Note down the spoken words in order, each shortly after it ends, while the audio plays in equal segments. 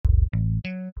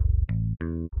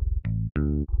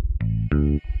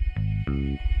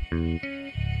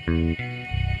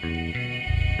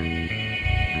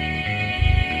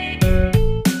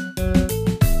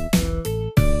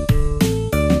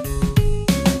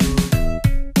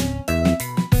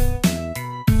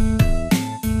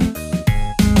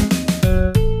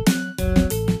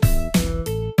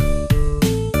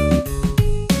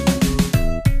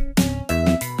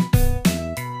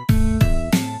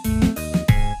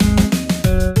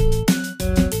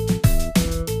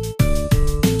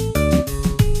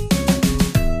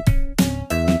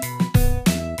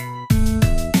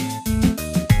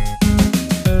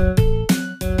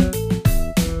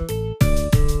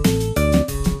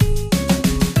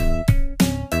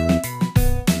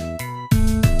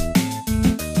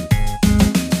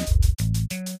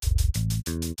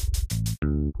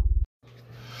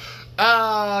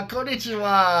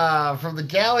Konnichiwa! From the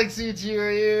galaxy to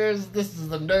your ears, this is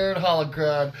the Nerd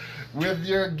Holocron with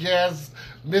your guests,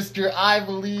 Mr. I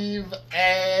Believe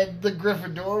and the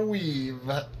Gryffindor Weave.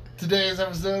 Today's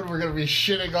episode, we're going to be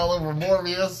shitting all over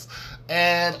Morbius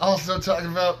and also talking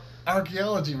about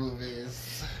archaeology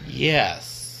movies.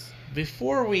 Yes.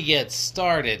 Before we get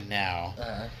started now,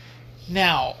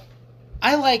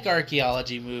 I like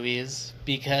archaeology movies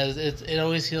because it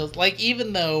always feels like,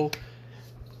 even though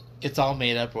it's all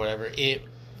made up or whatever,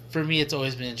 for me it's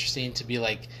always been interesting to be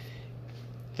like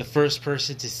the first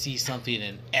person to see something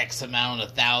in X amount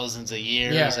of thousands of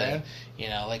years. Yeah, and right? you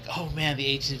know, like, oh man, the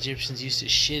ancient Egyptians used to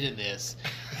shit in this,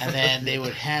 and then they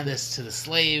would hand this to the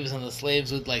slaves, and the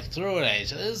slaves would like throw it at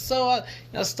each other. So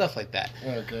stuff like that.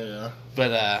 Okay, yeah.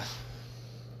 But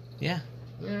yeah,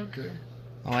 okay.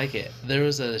 I like it. There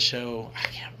was a show, I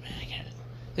can't.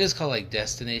 It was called like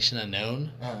Destination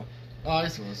Unknown. Oh, I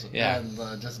suppose. Yeah. And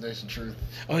Destination Truth.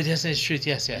 Oh, Destination Truth.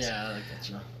 Yes. Yeah, I like that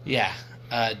show. Yeah.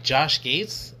 Josh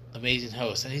Gates, amazing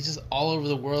host, and he's just all over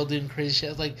the world doing crazy shit.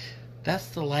 I was like, that's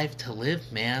the life to live,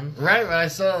 man. Right, when I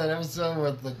saw that episode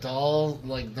with the doll,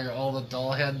 like all the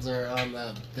doll heads are on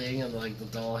that thing, and like the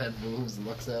doll head moves and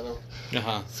looks at him.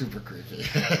 Super creepy.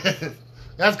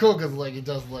 That's cool because like he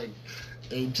does like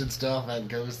ancient stuff and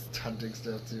ghost hunting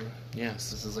stuff too.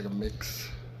 Yes, this is like a mix.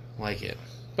 Like it.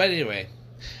 But anyway,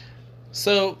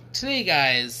 so today,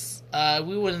 guys,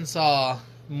 we went and saw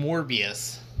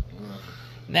Morbius.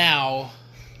 Now,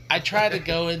 I try to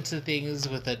go into things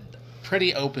with a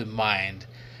pretty open mind.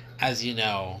 As you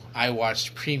know, I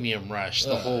watched Premium Rush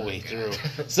the whole way through.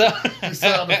 So you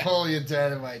saw Napoleon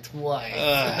Dynamite twice.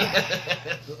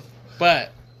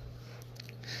 But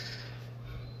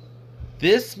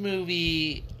this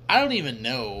movie, I don't even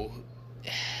know.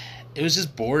 It was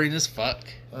just boring as fuck.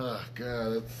 Oh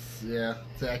god,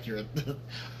 it's accurate.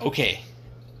 Okay,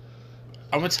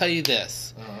 I'm gonna tell you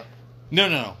this. Uh-huh.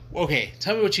 No. Okay,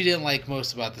 tell me what you didn't like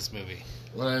most about this movie.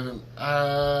 What I didn't,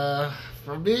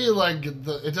 for me, like it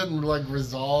didn't like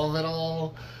resolve at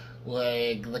all.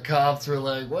 Like the cops were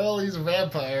like, "Well, he's a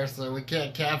vampire, so we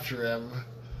can't capture him,"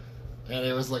 and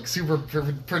it was like super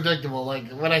predictable. Like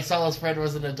when I saw his friend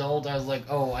was an adult, I was like,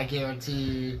 "Oh, I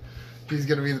guarantee he's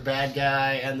gonna be the bad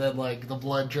guy," and then like the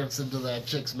blood drips into that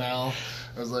chick's mouth.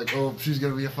 I was like, "Oh, she's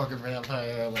gonna be a fucking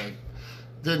vampire." Like,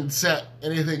 didn't set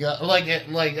anything up. Like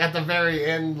at the very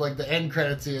end, like the end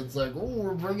credits scene, it's like, "Oh,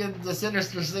 we're bringing the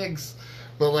Sinister Six,"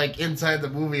 but like inside the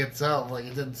movie itself, like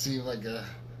it didn't seem like a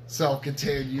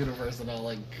self-contained universe at all.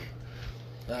 Like,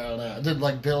 I don't know, it didn't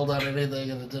like build on anything,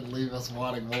 and it didn't leave us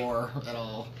wanting more at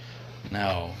all.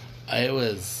 No, it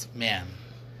was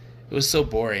so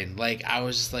boring. Like I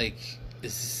was just like,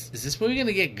 is this movie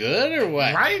gonna get good or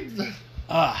what? Right?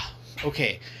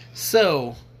 Okay.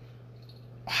 So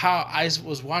how I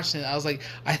was watching it, I was like,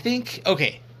 I think,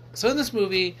 okay, so in this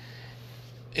movie,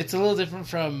 it's a little different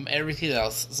from everything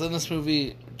else. So in this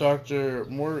movie,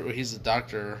 he's a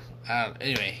doctor.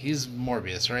 Anyway, he's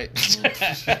Morbius, right?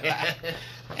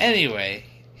 Anyway,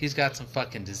 he's got some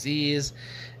fucking disease,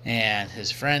 and his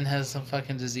friend has some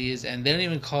fucking disease, and they don't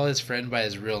even call his friend by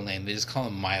his real name. They just call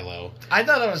him Milo. I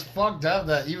thought it was fucked up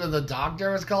that even the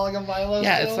doctor was calling him Milo.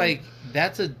 Yeah, still. it's like,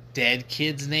 that's a dead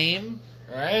kid's name.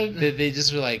 Right? They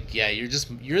just were like, yeah, you're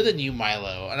the new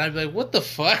Milo. And I'd be like, what the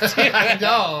fuck? I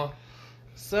know.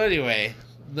 So anyway,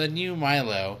 the new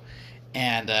Milo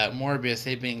and Morbius,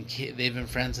 they've been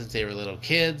friends since they were little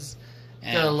kids.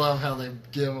 And I love how they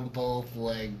give them both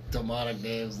like demonic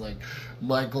names like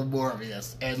Michael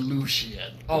Morbius and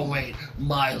Lucian. Oh wait,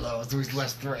 Milo, so he's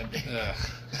less threatening.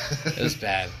 It was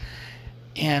bad.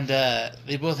 And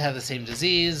they both have the same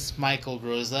disease. Michael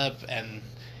grows up and,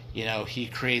 you know, he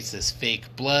creates this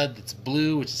fake blood that's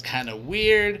blue, which is kind of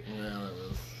weird. Yeah, that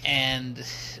was. And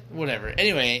whatever.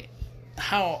 Anyway,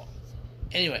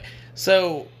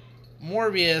 so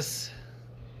Morbius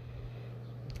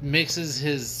mixes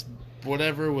his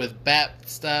whatever with bat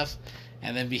stuff,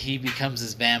 and then he becomes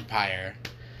his vampire.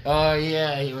 Oh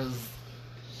yeah, he was.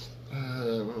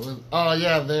 Oh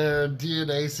yeah, their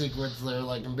DNA sequence. They're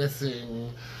like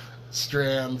missing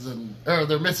strands, or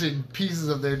they're missing pieces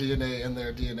of their DNA in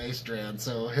their DNA strand.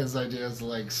 So his idea is to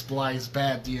like splice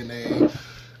bat DNA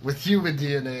with human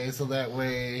DNA, so that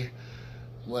way,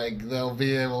 like they'll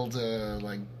be able to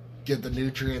like get the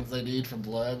nutrients they need from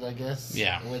blood, I guess.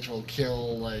 Yeah. Which will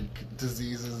kill like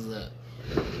diseases that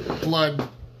blood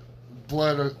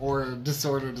blood or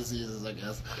disorder diseases, I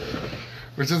guess.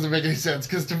 Which doesn't make any sense,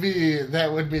 because to me,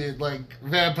 that would be, like,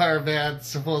 vampire bats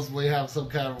supposedly have some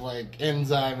kind of, like,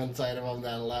 enzyme inside of them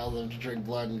that allows them to drink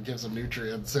blood and gives them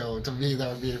nutrients. So, to me,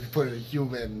 that would be if you put it in a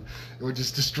human, it would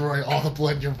just destroy all the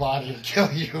blood in your body and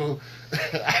kill you,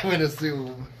 I would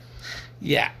assume.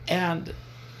 Yeah, and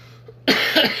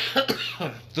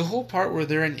the whole part where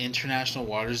they're in international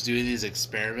waters doing these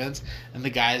experiments, and the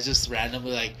guy's just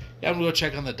randomly like, yeah, I'm gonna go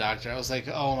check on the doctor. I was like,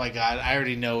 oh my god, I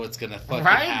already know what's gonna fucking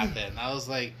happen. I was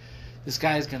like, this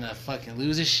guy's gonna fucking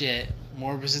lose his shit.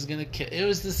 Morbius is gonna kill. It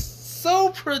was just so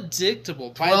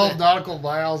predictable. 12 nautical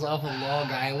miles off of Long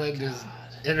Island is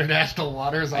international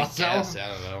waters also? I guess, I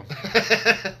don't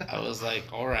know. I was like,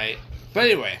 alright. But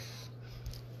anyway,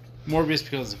 Morbius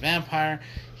becomes a vampire.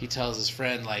 He tells his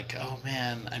friend, like, oh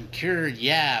man, I'm cured,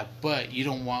 yeah, but you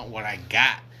don't want what I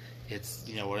got. It's,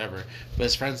 you know, whatever. But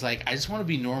his friend's like, I just want to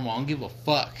be normal. I don't give a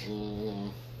fuck.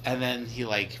 And then he,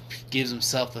 like, gives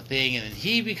himself the thing, and then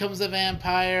he becomes a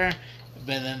vampire.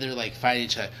 But then they're, like, fighting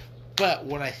each other. But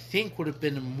what I think would have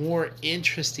been a more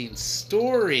interesting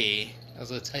story, I was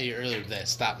going to tell you earlier, but I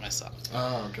stopped myself.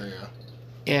 Oh, okay,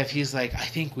 yeah. If he's like, I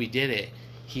think we did it.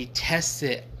 He tests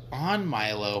it on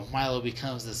Milo. Milo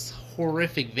becomes this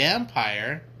horrific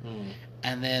vampire.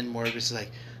 And then Morbius is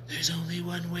like, there's only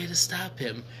one way to stop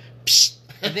him. Psst.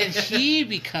 And then he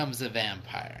becomes a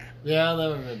vampire. Yeah, that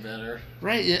would have been better.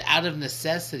 Right, out of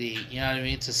necessity, you know what I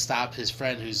mean? To stop his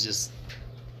friend who's just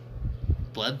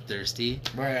bloodthirsty.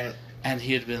 Right. And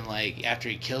he had been like, after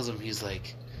he kills him, he's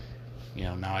like, you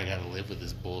know, now I gotta live with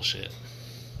this bullshit.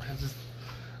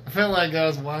 I feel like I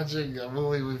was watching a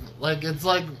movie with, like, it's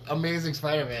like Amazing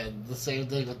Spider-Man, the same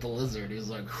thing with the lizard. He's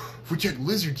like, if we take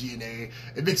lizard DNA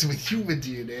and mix it with human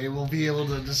DNA, we'll be able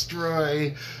to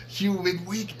destroy human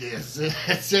weakness.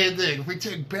 Same thing, if we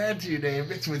take bad DNA and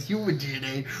mix it with human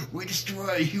DNA, we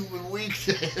destroy human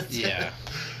weakness. Yeah.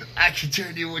 I can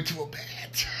turn you into a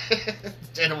bat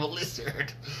instead of a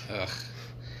lizard. Ugh.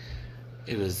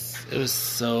 It was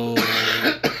so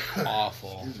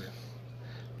awful.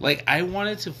 Like, I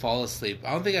wanted to fall asleep.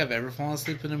 I don't think I've ever fallen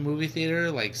asleep in a movie theater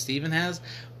like Steven has,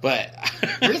 but...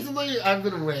 Recently, I've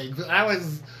been awake. I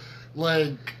was,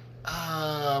 like,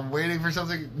 waiting for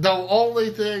something. The only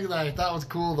thing that I thought was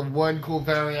cool, the one cool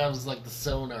power I have was, like, the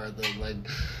sonar thing. Like,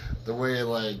 the way,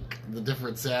 like, the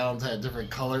different sounds had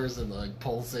different colors and, like,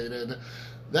 pulsated.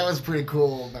 That was pretty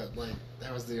cool, but, like,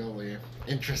 that was the only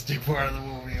interesting part of the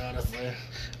movie, honestly.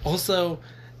 Also...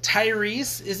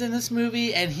 Tyrese is in this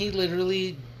movie, and he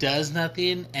literally does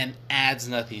nothing and adds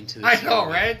nothing to this I know,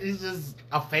 movie. right? He's just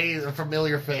a face, a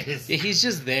familiar face. Yeah, he's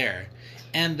just there.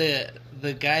 And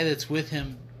the guy that's with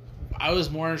him, I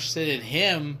was more interested in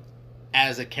him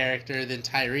as a character than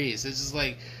Tyrese. It's just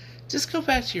like, just go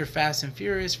back to your Fast and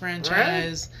Furious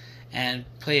franchise and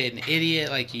play an idiot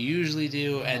like you usually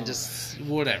do, and just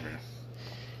whatever.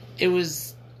 It was...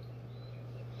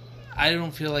 I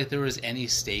don't feel like there was any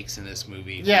stakes in this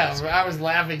movie. Yeah, I was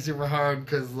laughing super hard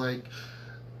because, like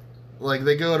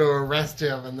they go to arrest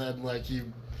him, and then, like, he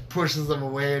pushes them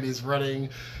away, and he's running,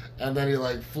 and then he,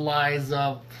 like, flies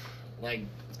up, like,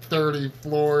 30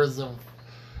 floors of...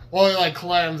 Well, he, like,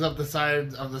 climbs up the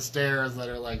side of the stairs that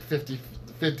are, like, 50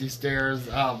 stairs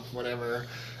up, whatever,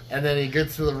 and then he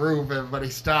gets to the roof, everybody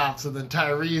stops, and then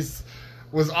Tyrese...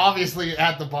 was obviously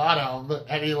at the bottom,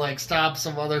 and he, like, stops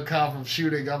some other cop from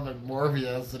shooting up at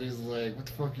Morbius, and he's like, what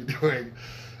the fuck are you doing?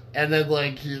 And then,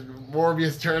 like,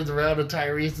 Morbius turns around, and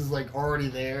Tyrese is, like, already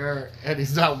there, and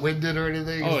he's not winded or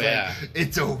anything. He's like,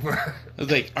 it's over. I was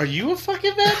like, are you a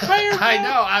fucking vampire, bro?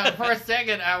 I know. For a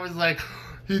second, I was like,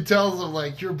 he tells him,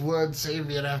 like, your blood saved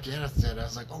me in Afghanistan. I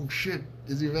was like, oh, shit,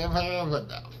 is he a vampire? But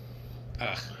no.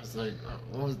 I was like,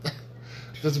 what was that?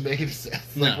 Doesn't make any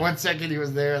sense. Like, 1 second he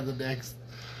was there, and the next...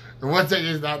 Or 1 second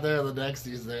he's not there, the next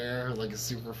he's there, like a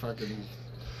super black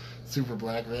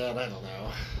man. I don't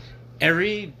know.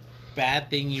 Every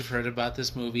bad thing you've heard about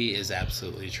this movie is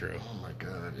absolutely true. Oh my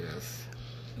god, yes.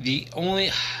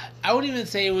 I wouldn't even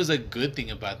say it was a good thing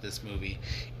about this movie.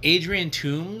 Adrian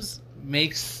Toomes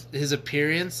makes his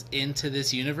appearance into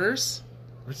this universe.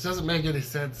 Which doesn't make any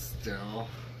sense still.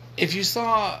 If you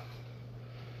saw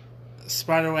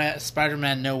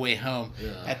Spider-Man No Way Home,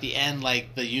 at the end,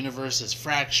 like, the universe is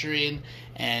fracturing,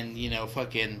 and, you know,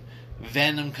 fucking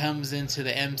Venom comes into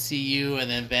the MCU,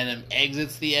 and then Venom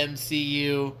exits the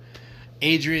MCU.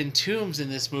 Adrian Toomes in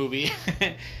this movie,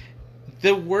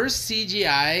 the worst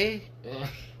CGI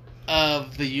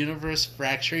of the universe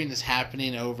fracturing is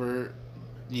happening over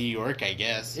New York, I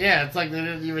guess. Yeah, it's like they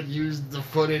didn't even use the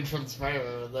footage from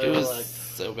Spider-Man. It was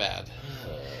so bad.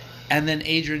 And then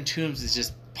Adrian Toomes is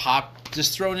just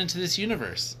thrown into this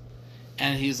universe.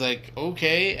 And he's like,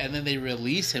 okay. And then they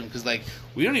release him because, like,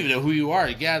 we don't even know who you are.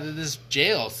 You get out of this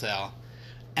jail cell.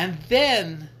 And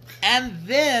then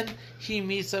he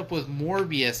meets up with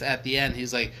Morbius at the end.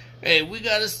 He's like, hey, we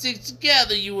gotta stick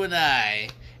together, you and I.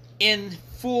 In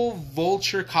full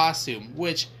Vulture costume.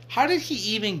 Which, how did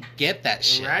he even get that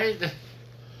shit? Right?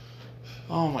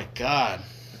 Oh my god.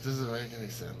 It doesn't make any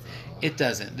sense at all. It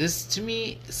doesn't. This, to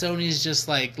me, Sony's just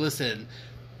like, listen,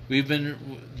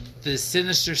 the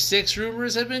Sinister Six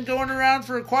rumors have been going around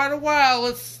for quite a while.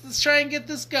 Let's try and get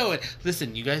this going.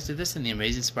 Listen, you guys did this in the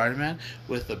Amazing Spider-Man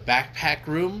with the backpack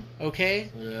room, okay?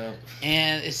 Yeah.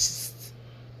 And it's just,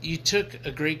 you took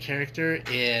a great character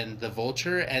in the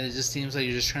Vulture, and it just seems like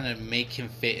you're just trying to make him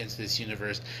fit into this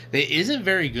universe that isn't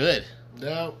very good.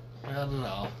 No, not at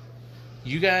all.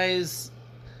 You guys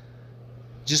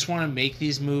just want to make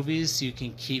these movies so you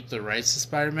can keep the rights to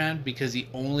Spider-Man, because the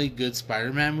only good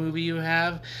Spider-Man movie you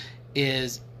have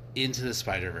is Into the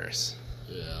Spider-Verse.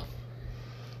 Yeah.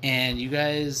 And you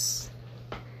guys,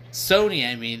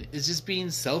 Sony, I mean, is just being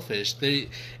selfish.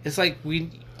 It's like, we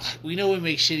know we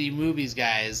make shitty movies,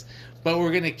 guys, but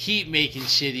we're going to keep making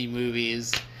shitty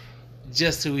movies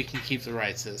just so we can keep the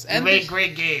rights to this. And make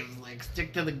great games. Like,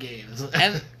 stick to the games.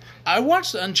 And I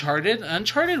watched Uncharted.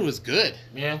 Uncharted was good.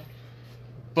 Yeah.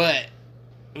 But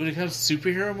when it comes to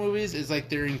superhero movies, it's like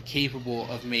they're incapable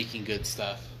of making good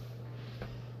stuff.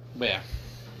 But yeah.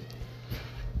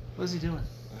 What is he doing?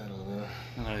 I don't know.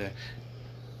 I don't know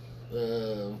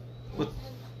either. What?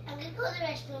 I'm gonna go to the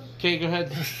restroom. Okay, go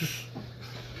ahead.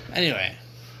 Anyway.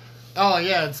 Oh,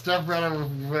 yeah, and stuff brought up,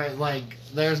 like,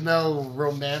 there's no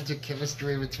romantic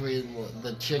chemistry between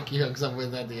the chick he hooks up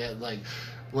with at the end. Like,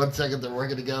 1 second they're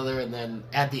working together, and then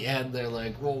at the end they're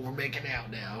like, well, we're making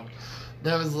out now.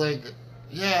 That was like,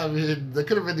 yeah, I mean, they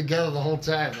could have been together the whole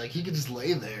time. Like, he could just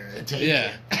lay there and take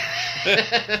it.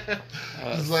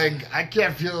 It's like, I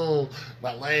can't feel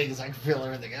my legs, I can feel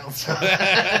everything else.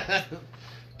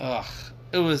 Ugh,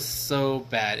 it was so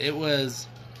bad. It was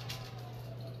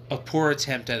a poor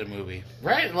attempt at a movie.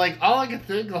 Right? Like, all I could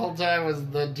think the whole time was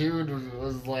the dude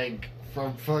was like,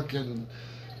 from fucking,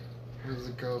 what is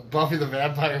it called? Buffy the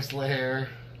Vampire Slayer.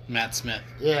 Matt Smith.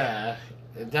 Yeah.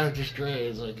 And Doctor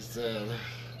Strange, like you said.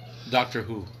 Doctor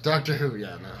Who. Doctor Who,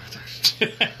 yeah, no.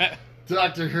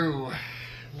 Doctor Who.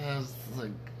 And I was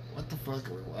like, what the fuck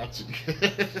are we watching?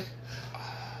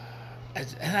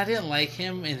 And I didn't like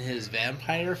him in his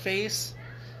vampire face.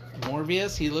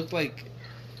 Morbius, he looked like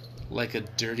a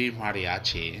dirty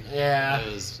mariachi. Yeah.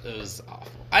 It was awful.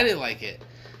 I didn't like it.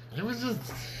 It was just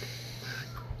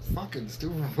fucking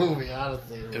stupid movie,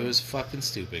 honestly. It was fucking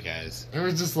stupid, guys. It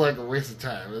was just like a waste of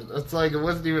time. It's like, it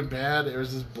wasn't even bad, it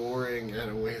was just boring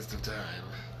and a waste of time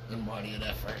and money and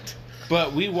effort.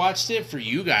 But we watched it for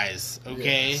you guys,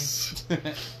 okay? Yes.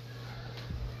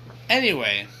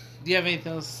 Anyway, do you have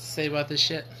anything else to say about this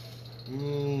shit?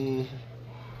 No,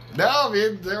 I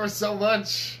mean, there was so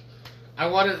much. I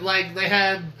wanted, like, they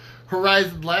had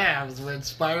Horizon Labs, when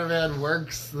Spider-Man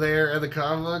works there in the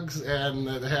comic books, and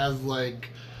it has, like,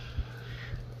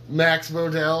 Max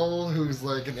Modell, who's,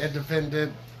 like, an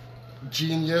independent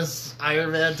genius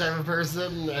Iron Man type of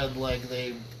person, and, like,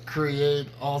 they create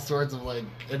all sorts of, like,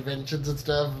 inventions and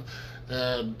stuff,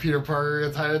 and Peter Parker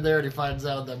gets hired there, and he finds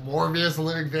out that Morbius, a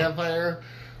living vampire,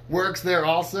 works there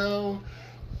also.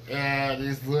 And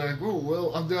he's like, oh,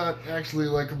 well, I'm not actually,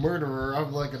 like, a murderer.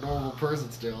 I'm, like, a normal person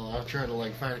still. I'm trying to,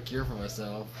 like, find a cure for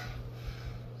myself.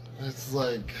 It's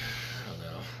like, I don't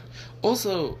know.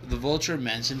 Also, the Vulture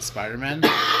mentioned Spider-Man,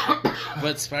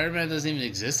 but Spider-Man doesn't even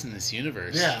exist in this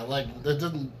universe. Yeah, like, that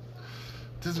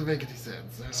doesn't make any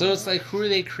sense. So it's like, who are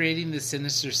they creating the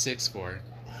Sinister Six for?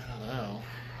 I don't know.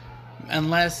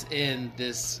 Unless in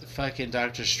this fucking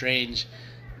Doctor Strange,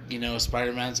 you know,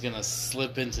 Spider-Man's gonna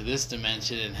slip into this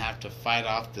dimension and have to fight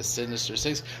off the Sinister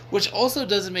Six, which also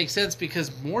doesn't make sense because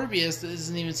Morbius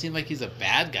doesn't even seem like he's a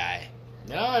bad guy.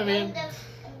 No, I mean,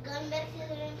 I'm going back to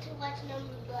the room to watch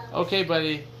number 12. Okay,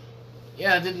 buddy.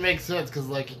 yeah, it didn't make sense because,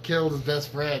 like, he killed his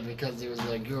best friend because he was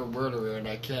like, you're a murderer and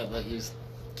I can't let you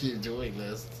keep doing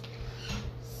this.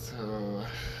 So,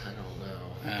 I don't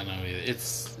know. I don't know either.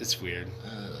 It's weird.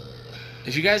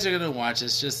 If you guys are gonna watch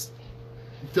this, just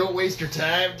Don't waste your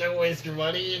time, don't waste your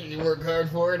money. You work hard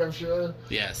for it, I'm sure.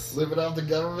 yes. Living off the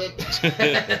government.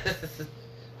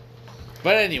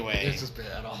 But anyway, It's just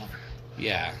bad all over.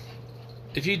 yeah.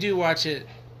 If you do watch it,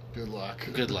 Good luck.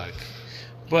 good luck.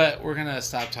 But we're gonna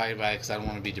stop talking about it because I don't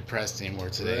want to be depressed anymore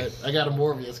today. Right. I got a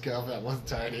Morbius cup that wasn't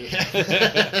tiny.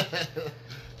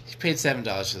 You paid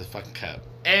 $7 for the fucking cup.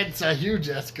 And it's a huge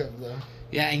ass cup, though.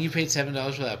 Yeah, and you paid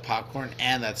 $7 for that popcorn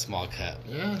and that small cup.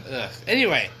 Yeah. Ugh.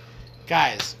 Anyway,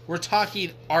 Guys, we're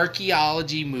talking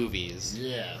archaeology movies.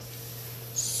 Yes.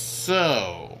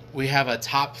 So, we have a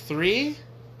top 3.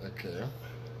 Okay.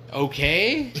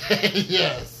 Okay?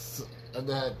 Yes. I'm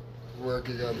not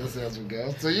working on this as we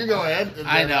go. So you go ahead.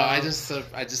 I know, I just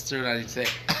threw it on you today.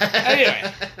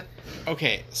 Anyway.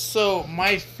 Okay, so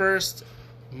my first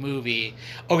movie...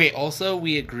 Okay, also,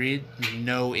 we agreed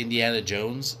no Indiana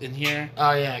Jones in here.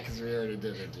 Oh, yeah, because we already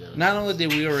did it. Yeah. Not only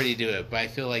did we already do it, but I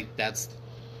feel like that's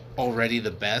already the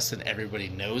best and everybody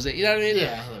knows it. You know what I mean?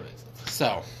 Yeah, that makes sense.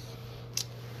 So,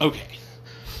 okay.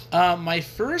 My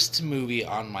first movie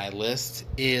on my list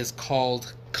is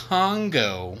called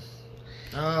Congo.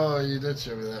 Oh, you did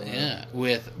show me that one.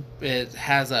 Yeah, it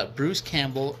has Bruce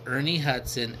Campbell, Ernie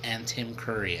Hudson, and Tim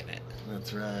Curry in it.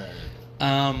 That's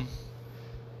right.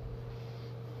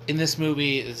 In this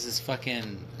movie, there's this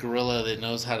fucking gorilla that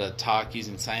knows how to talk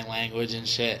using sign language and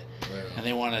shit. Right. And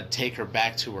they want to take her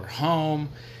back to her home,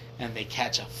 and they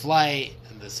catch a flight.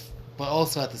 But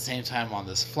also at the same time on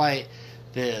this flight,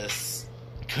 this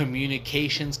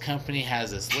communications company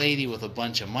has this lady with a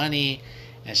bunch of money,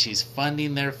 and she's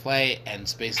funding their flight, and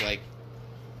it's basically like,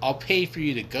 I'll pay for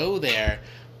you to go there,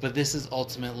 but this is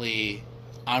ultimately,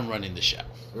 I'm running the show.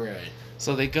 Right.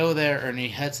 So they go there, Ernie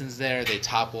Hudson's there, they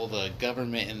topple the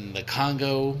government in the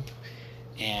Congo,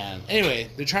 and anyway,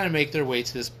 they're trying to make their way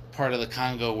to this part of the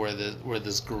Congo where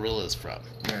this gorilla's from.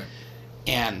 Right.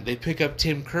 And they pick up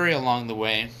Tim Curry along the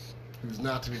way. Who's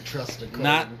not to be trusted.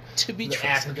 Not to be the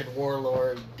trusted. African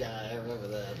warlord guy, I remember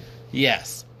that.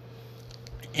 Yes.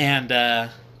 And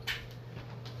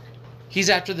he's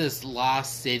after this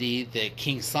lost city that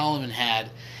King Solomon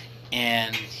had,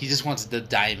 and he just wants the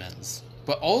diamonds.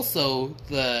 But also,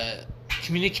 the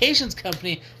communications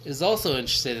company is also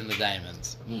interested in the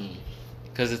diamonds.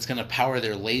 Because it's going to power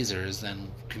their lasers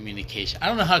and communication. I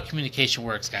don't know how communication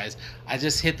works, guys. I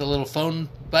just hit the little phone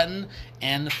button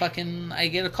and I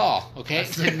get a call, okay? A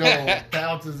signal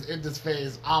bounces into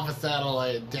space off a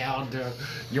satellite down to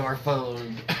your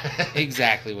phone.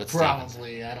 Exactly what's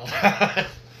probably, I don't know.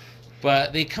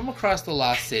 But they come across the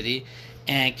lost city,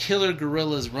 and killer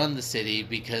gorillas run the city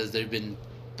because they've been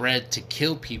bred to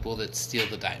kill people that steal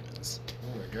the diamonds.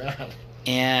 Oh my god.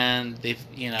 And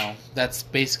that's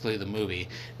basically the movie.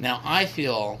 Now, I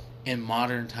feel in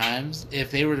modern times, if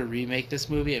they were to remake this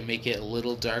movie and make it a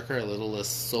little darker, a little less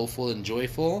soulful and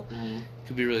joyful, it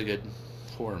could be a really good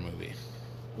horror movie.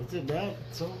 What's it about?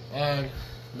 So,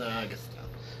 no, I guess not.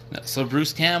 No, so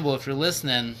Bruce Campbell, if you're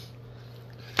listening,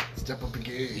 step up the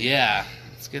game. Yeah,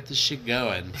 let's get this shit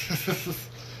going.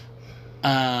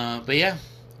 But yeah,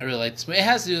 I really like this movie. It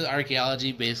has to do with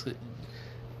archaeology, basically,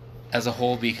 as a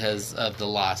whole, because of the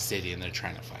lost city, and they're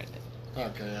trying to find it.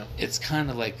 Okay, yeah. It's kind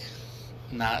of like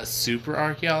not a super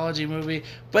archaeology movie,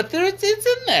 but it's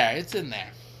in there. It's in there.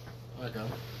 Okay.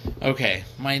 Okay,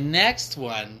 my next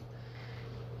one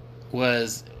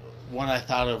was one I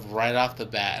thought of right off the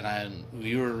bat, and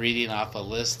we were reading off a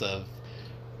list of,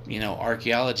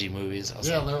 archaeology movies.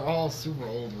 Yeah, they're all super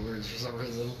old movies for some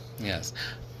reason. Yes.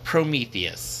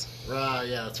 Prometheus. Right,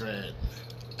 yeah, that's right.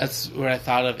 That's what I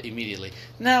thought of immediately.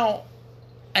 Now,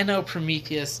 I know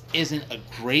Prometheus isn't a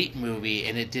great movie,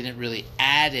 and it didn't really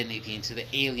add anything to the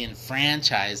Alien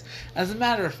franchise. As a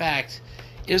matter of fact,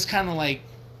 it was kind of like,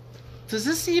 does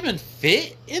this even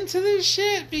fit into this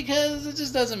shit? Because it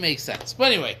just doesn't make sense.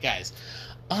 But anyway, guys,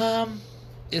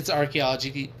 it's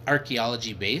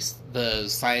archaeology based. The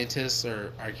scientists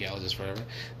or archaeologists, whatever,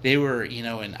 they were,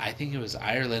 in I think it was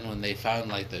Ireland when they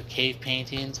found like the cave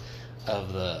paintings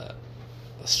of the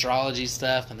astrology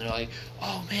stuff, and they're like,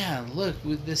 oh man, look,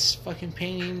 with this fucking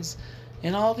paintings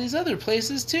in all these other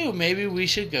places too. Maybe we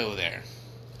should go there.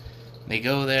 They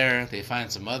go there, they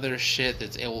find some other shit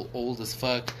that's old as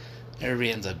fuck.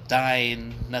 Everybody ends up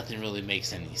dying. Nothing really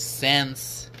makes any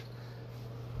sense.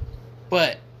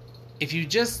 But if you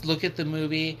just look at the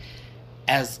movie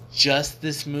as just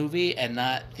this movie and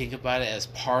not think about it as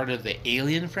part of the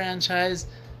Alien franchise,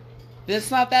 then it's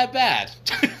not that bad.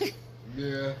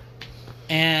 Yeah.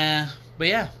 But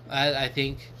yeah, I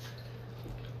think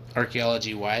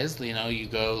archaeology-wise, you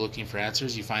go looking for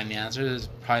answers, you find the answers. It's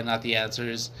probably not the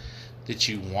answers that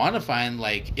you want to find,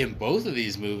 like in both of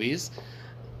these movies.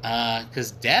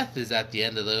 Because death is at the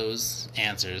end of those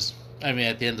answers. I mean,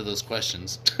 at the end of those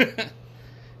questions.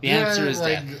 The answer is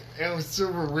death. It was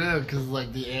super weird because,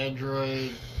 the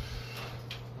android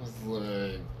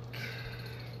was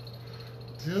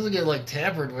he doesn't get,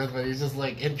 tampered with, but he's just,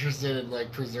 interested in,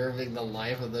 preserving the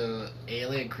life of the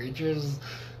alien creatures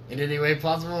in any way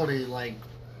possible. And he,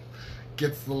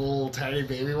 gets the little tiny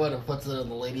baby one and puts it in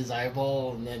the lady's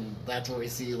eyeball, and then that's when we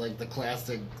see like the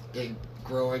classic egg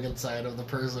growing inside of the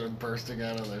person and bursting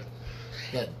out of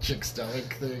that chick's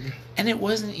stomach thing. And it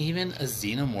wasn't even a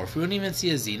xenomorph. We wouldn't even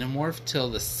see a xenomorph till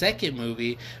the second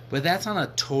movie, but that's on a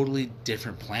totally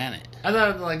different planet. I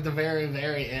thought like the very,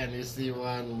 very end, you see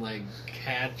one like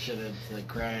hatch and it's like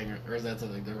crying, or is that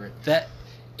something different? That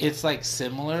it's like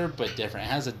similar but different. It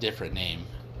has a different name.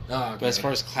 Oh, okay. But as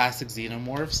far as classic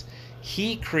xenomorphs,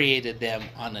 he created them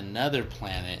on another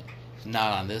planet,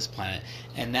 not on this planet.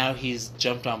 And now he's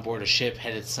jumped on board a ship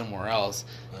headed somewhere else,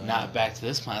 not back to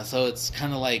this planet. So it's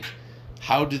kind of like,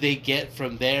 how do they get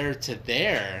from there to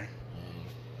there?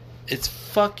 It's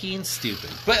fucking stupid.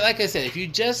 But like I said, if you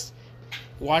just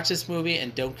watch this movie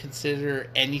and don't consider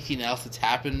anything else that's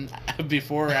happened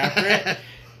before or after it,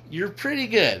 you're pretty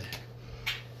good.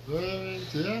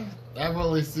 Yeah, I've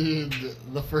only seen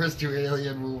the first two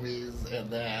Alien movies and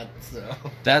that, so...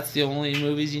 That's the only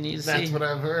movies you need to see? That's what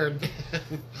I've heard.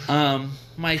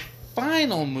 My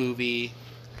final movie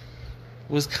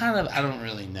was kind of, I don't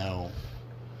really know.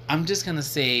 I'm just going to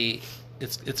say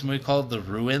it's a movie called The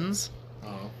Ruins.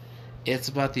 Oh. It's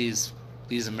about these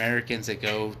Americans that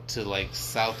go to, like,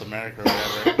 South America or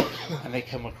whatever, and they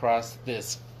come across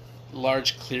this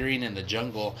large clearing in the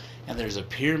jungle, and there's a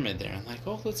pyramid there. I'm like,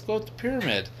 oh, let's go to the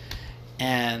pyramid.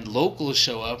 And locals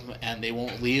show up, and they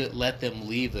won't let them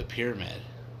leave the pyramid.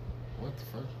 What the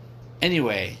fuck?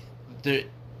 Anyway,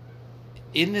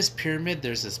 in this pyramid,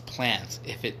 there's this plant.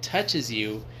 If it touches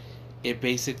you, it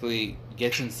basically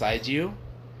gets inside you,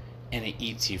 and it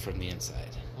eats you from the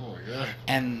inside. Oh my god.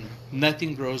 And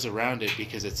nothing grows around it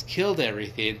because it's killed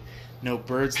everything. No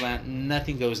birds land,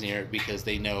 nothing goes near it because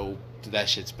they know that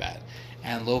shit's bad.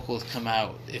 And locals come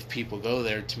out if people go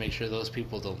there to make sure those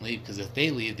people don't leave, because if they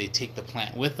leave, they take the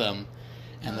plant with them,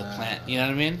 and the plant, you know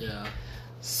what I mean? Yeah.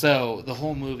 So the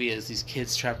whole movie is these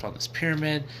kids trapped on this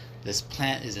pyramid. This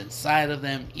plant is inside of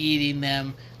them, eating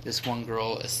them. This one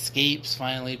girl escapes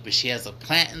finally, but she has a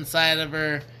plant inside of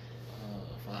her.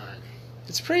 Oh, fine.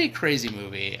 It's a pretty crazy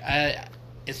movie.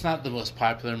 It's not the most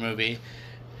popular movie,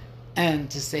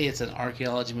 and to say it's an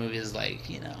archaeology movie is like,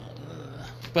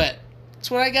 but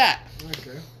it's what I got.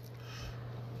 Okay.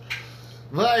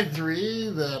 My three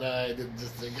that I didn't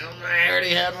just think of, I already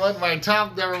had one. My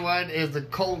top number one is the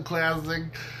cult classic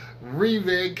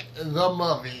remake, The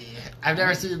Mummy. I've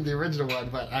never seen the original one,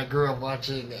 but I grew up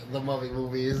watching the Mummy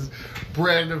movies.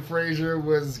 Brandon Fraser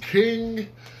was king,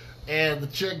 and the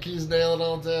chick he's nailing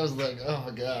all the time was like, oh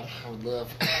my god, I would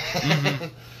love. Mm-hmm.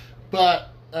 But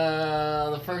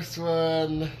the first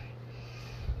one...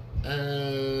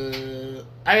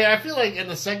 I feel like in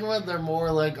the second one they're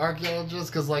more like archaeologists,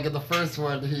 because like in the first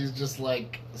one he's just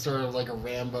like sort of like a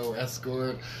Rambo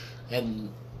escort,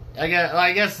 and I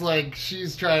guess like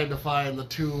she's trying to find the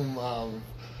tomb of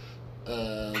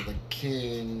the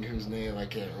king whose name I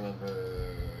can't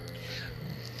remember.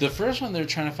 The first one they're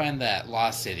trying to find that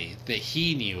lost city that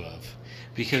he knew of,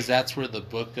 because that's where the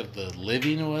Book of the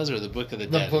Living was, or the Book of the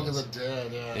Dead. The Book was. of the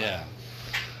Dead, yeah. Yeah.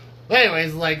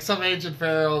 Anyways, like, some ancient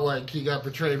pharaoh, like, he got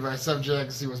betrayed by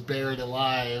subjects, he was buried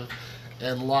alive,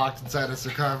 and locked inside a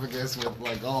sarcophagus with,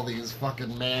 like, all these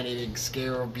fucking man-eating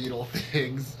scarab beetle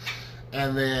things.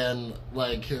 And then,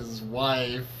 like, his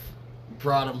wife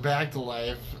brought him back to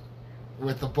life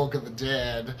with the Book of the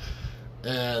Dead,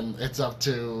 and it's up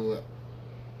to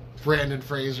Brandon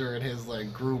Fraser and his,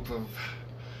 like, group of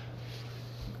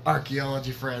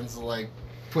archaeology friends to, like,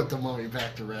 put the mummy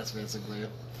back to rest, basically.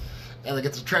 And it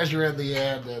gets a treasure at the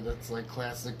end, and it's like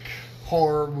classic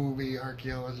horror movie,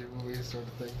 archaeology movie sort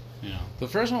of thing. Yeah. The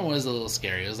first one was a little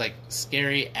scary. It was like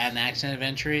scary and action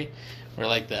adventure, where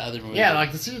like the other movie. Yeah,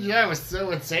 like the CGI was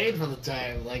so insane for the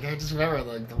time. Like I just remember,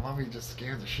 like the mummy just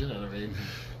scared the shit out of me,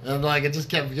 and like it just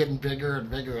kept getting bigger and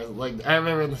bigger. Like I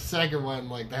remember in the second one,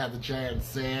 like they had the giant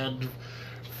sand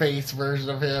face version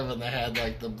of him, and they had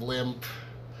like the blimp.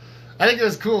 I think it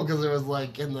was cool because it was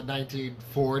like in the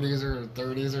 1940s or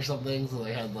 30s or something, so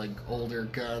they had like older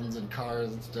guns and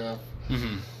cars and stuff.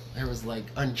 Mm-hmm. It was like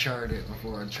Uncharted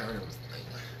before Uncharted was the thing.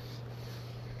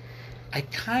 I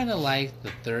kind of like the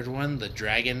third one, the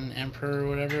Dragon Emperor or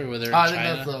whatever, where they're in I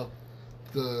China. think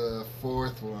that's the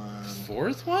fourth one.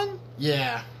 Fourth one?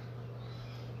 Yeah.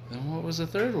 Then what was the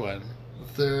third one?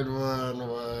 The third one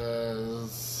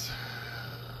was...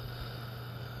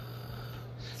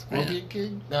 Scorpion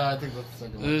King? No, I think that's the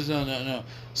second one. No.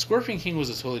 Scorpion King was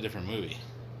a totally different movie.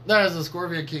 No, there's a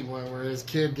Scorpion King one where his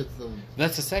kid gets the...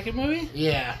 That's the second movie?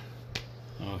 Yeah.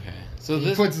 Okay. So he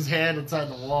this... puts his hand inside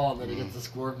the wall, and then he gets the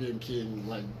Scorpion King,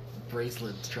 like,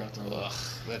 bracelet trapped on him. Ugh,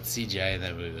 that CGI in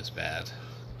that movie was bad.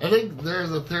 I think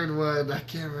there's a third one. I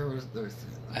can't remember.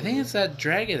 I think it's that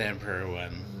Dragon Emperor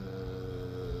one.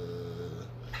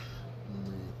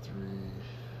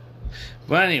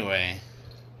 But anyway,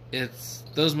 it's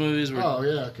those movies were. Oh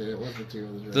yeah, okay. It was the two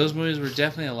of the Dragon. Those movies were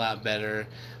definitely a lot better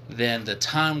than the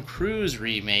Tom Cruise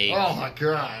remake. Oh my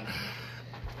god.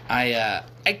 I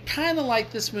kind of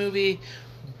like this movie,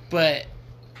 but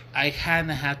I kind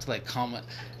of have to like comment.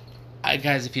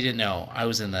 Guys, if you didn't know, I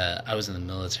was in the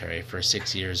military for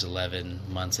 6 years, 11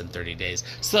 months, and 30 days.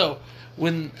 So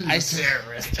when I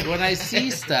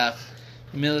see stuff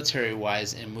military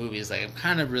wise in movies, like I'm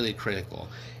kind of really critical,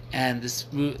 and this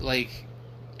movie, like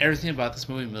everything about this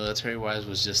movie military wise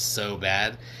was just so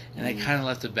bad, and it kind of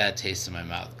left a bad taste in my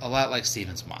mouth, a lot like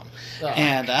Steven's mom. Oh.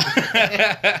 And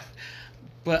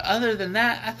but other than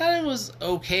that, I thought it was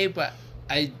okay, but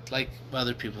I, like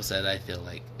other people said, I feel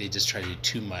like they just try to do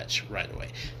too much right away.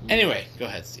 Anyway, go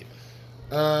ahead, Steven.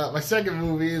 My second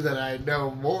movie that I know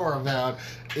more about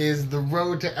is The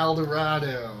Road to El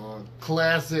Dorado,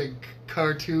 classic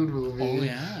cartoon movie. Oh,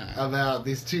 yeah. About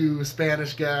these two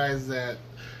Spanish guys that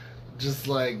just,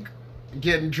 like,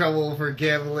 get in trouble for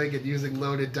gambling and using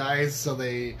loaded dice, so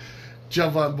they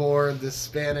jump on board this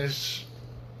Spanish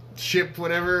ship,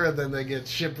 whatever, and then they get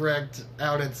shipwrecked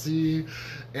out at sea,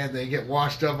 and they get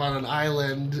washed up on an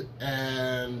island,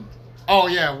 and oh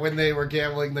yeah, when they were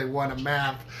gambling, they won a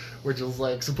map, which was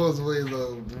like supposedly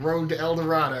the road to El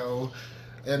Dorado,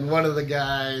 and one of the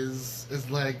guys is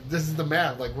like, this is the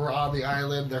map, like we're on the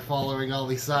island, they're following all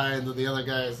these signs, and the other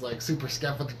guy is like super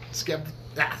skeptical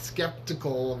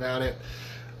about it.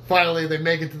 Finally, they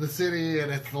make it to the city,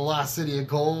 and it's the lost city of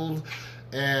gold,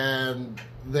 and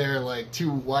they're like two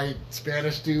white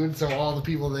Spanish dudes, so all the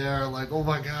people there are like, oh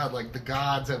my god, like the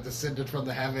gods have descended from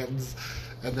the heavens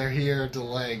and they're here to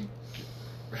like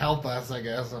help us, I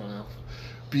guess, I don't know,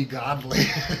 be godly.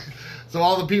 So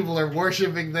all the people are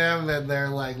worshiping them and they're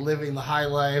like living the high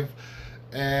life,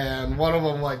 and one of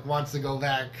them like wants to go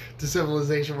back to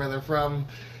civilization where they're from,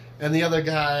 and the other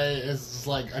guy is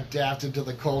like adapted to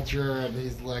the culture, and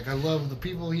he's like, I love the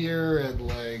people here, and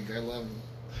like I love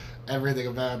everything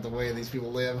about the way these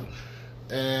people live.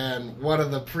 And one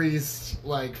of the priests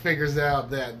like figures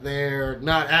out that they're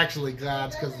not actually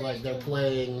gods because like they're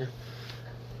playing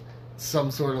some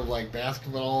sort of like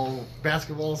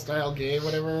basketball style game,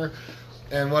 whatever,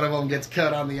 and one of them gets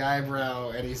cut on the eyebrow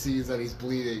and he sees that he's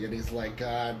bleeding and he's like,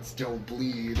 gods don't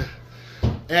bleed.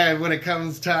 And when it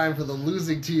comes time for the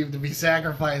losing team to be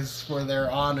sacrificed for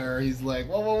their honor, he's like,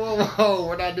 whoa, whoa, whoa, whoa,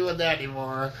 we're not doing that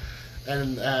anymore.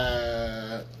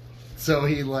 And so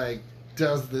he, like,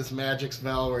 does this magic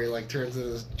spell where he, like, turns into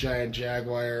this giant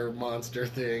jaguar monster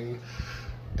thing.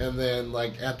 And then,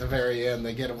 like, at the very end,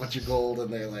 they get a bunch of gold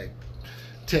and they, like,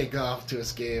 take off to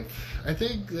escape. I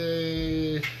think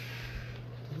they...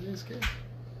 Did they escape?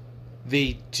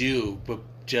 They do, but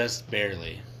just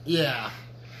barely. Yeah.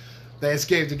 They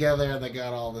escaped together and they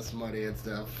got all this money and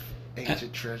stuff.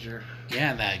 Ancient treasure.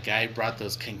 Yeah, and that guy brought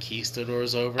those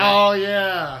conquistadors over. Oh,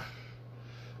 yeah.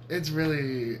 It's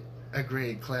really a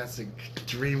great classic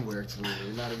DreamWorks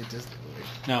movie, not a Disney movie.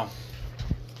 No.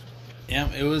 Yeah,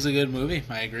 it was a good movie.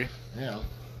 I agree. Yeah.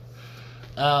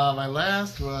 My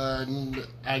last one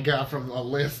I got from a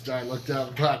list I looked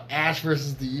up about Ash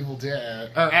versus the Evil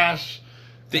Dead. Or Ash.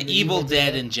 The Evil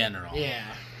Dead in general.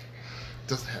 Yeah.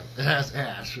 It has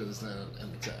Ash in the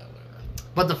title.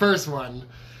 But the first one,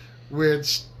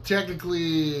 which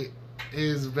technically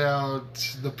is about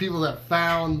the people that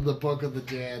found the Book of the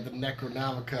Dead, the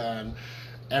Necronomicon,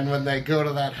 and when they go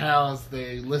to that house,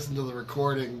 they listen to the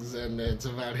recordings, and it's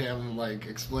about him, like,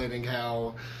 explaining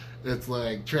how it's,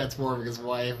 like, transforming his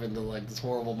wife into, like, this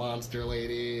horrible monster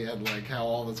lady, and, like, how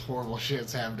all this horrible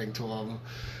shit's happening to him.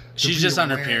 She's just on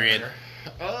her period.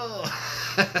 Oh.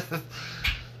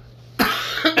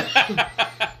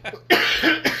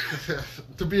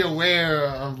 To be aware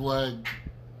of, like,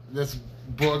 this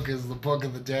book is the Book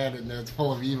of the Dead, and it's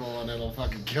full of evil, and it'll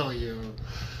fucking kill you.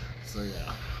 So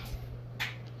yeah.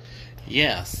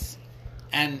 Yes,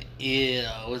 and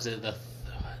what's it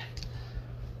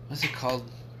called?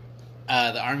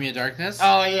 The Army of Darkness.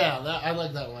 Oh yeah, I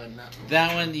like that one.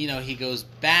 That one, you know, he goes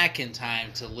back in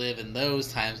time to live in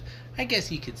those times. I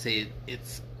guess you could say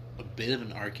it's a bit of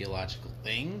an archaeological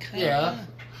thing. Kinda. Yeah,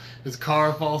 his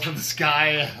car falls from the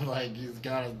sky, and like he's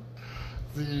got a.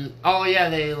 Oh yeah,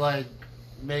 they like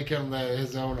make him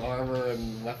his own armor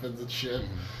and weapons and shit.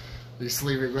 He's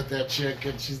sleeping with that chick,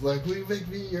 and she's like, will you make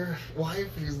me your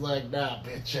wife? And he's like, nah,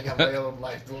 bitch, I got my own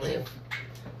life to live.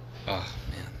 Oh,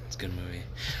 man, it's a good movie.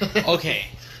 Okay,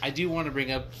 I do want to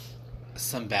bring up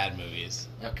some bad movies.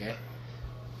 Okay.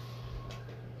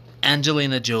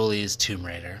 Angelina Jolie's Tomb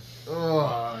Raider.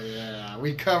 Oh, yeah.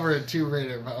 We covered Tomb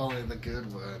Raider, but only the good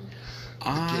one.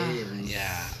 The games.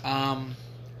 Yeah. I'm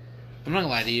not gonna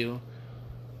lie to you.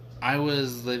 I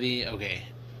was living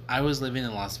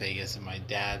in Las Vegas, and my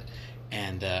dad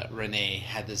and Renee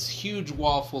had this huge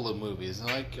wall full of movies. And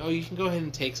they're like, oh, you can go ahead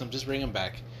and take some, just bring them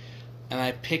back. And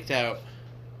I picked out,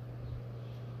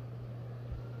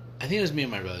 I think it was me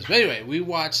and my brothers. But anyway, we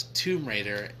watched Tomb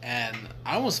Raider, and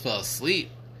I almost fell asleep.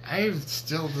 I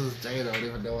still to this day don't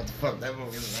even know what the fuck that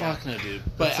movie is about. Fuck no, dude.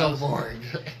 But so boring.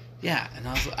 Yeah, and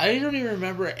I don't even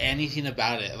remember anything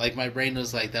about it. Like, my brain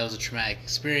was like, that was a traumatic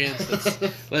experience.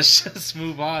 Let's just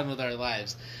move on with our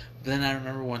lives. Then I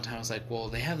remember one time I was like, well,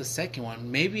 they have the second one.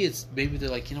 Maybe they're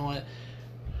like, you know what?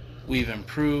 We've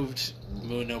improved.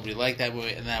 Nobody liked that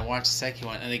movie. And then I watched the second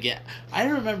one. And again, I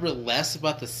remember less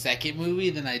about the second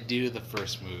movie than I do the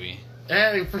first movie.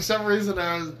 And for some reason,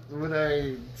 when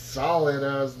I saw it,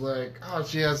 I was like, oh,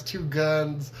 she has 2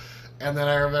 guns. And then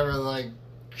I remember, like,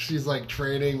 she's, like,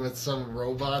 training with some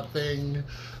robot thing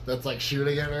that's, like,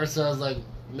 shooting at her. So I was like,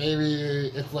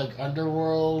 maybe it's, like,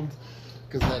 Underworld.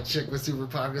 Because that chick was super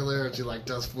popular, and she, like,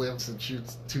 does flips and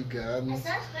shoots 2 I guns. saw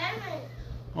Spider-Man.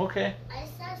 Okay. I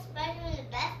saw Spider-Man in the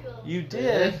bathroom. You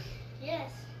did? Yes.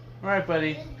 All right,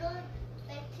 buddy. Let's go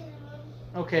back to the room.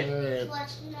 Okay. Let's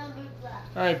watch number block.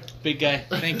 All right, big guy.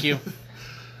 Thank you.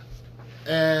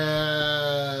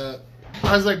 I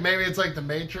was like, maybe it's like The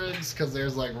Matrix, because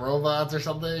there's, like, robots or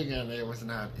something, and it was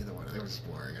not either one. It was just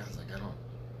boring. I was like,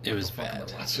 It was I don't bad.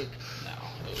 wanna watch it.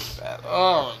 No, it was bad.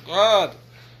 Oh, my God.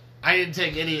 I didn't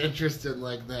take any interest in,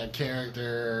 like, that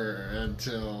character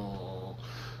until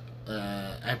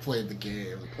I played the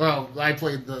game. Well, I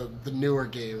played the newer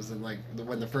games, and, like,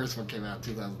 when the first one came out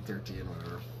in 2013,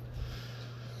 whatever.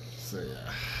 So,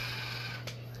 yeah.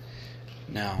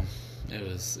 No, it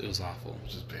was awful.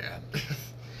 Which is bad.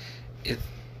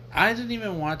 I didn't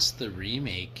even watch the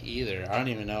remake either. I don't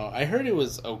even know. I heard it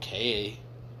was okay.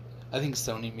 I think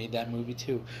Sony made that movie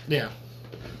too. Yeah.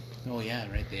 Oh yeah,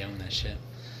 right. They own that shit.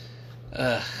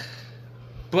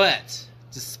 But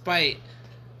despite,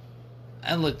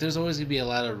 and look, there's always gonna be a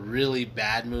lot of really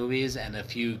bad movies and a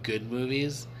few good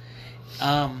movies.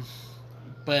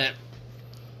 But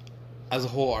as a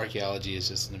whole, Archeology is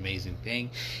just an amazing thing,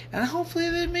 and hopefully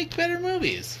they make better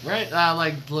movies. Right?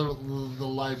 Like the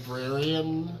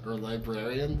Librarian or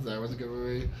Librarians. That was a good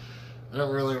movie. I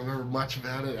don't really remember much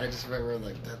about it. I just remember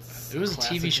like that's. It was a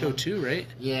TV show one. too, right?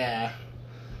 Yeah.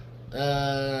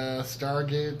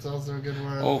 Stargate's also a good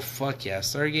one. Oh fuck yeah,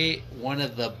 Stargate, one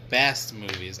of the best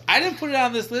movies. I didn't put it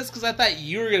on this list because I thought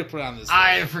you were gonna put it on this list.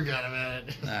 I forgot about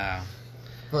it. Oh.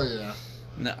 But yeah.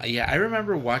 No, yeah, I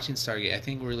remember watching Stargate. I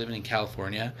think we were living in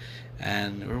California,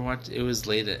 and we were watching. It was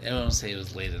late. I won't say it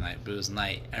was late at night, but it was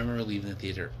night. I remember leaving the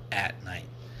theater at night.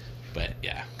 But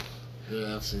yeah.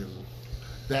 Yeah, I've seen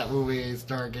that movie,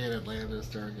 Stargate, Atlantis,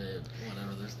 Stargate,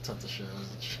 whatever. There's tons of shows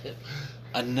and shit.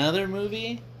 Another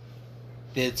movie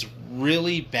that's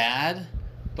really bad,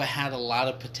 but had a lot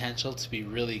of potential to be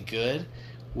really good,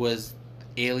 was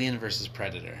Alien versus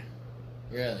Predator.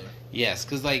 Really? Yes,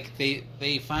 because like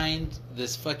they find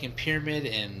this fucking pyramid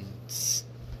in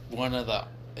one of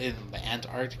in the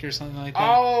Antarctic or something like that.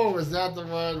 Oh, was that the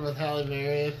one with Halle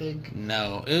Berry, I think?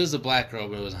 No, it was a black girl,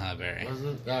 but it wasn't Halle Berry. Was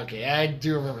it? Okay, I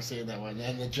do remember seeing that one.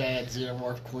 And the giant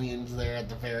xenomorph queens there at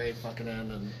the very fucking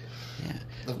end, and Yeah.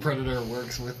 the Predator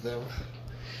works with them.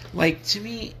 Like, to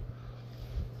me,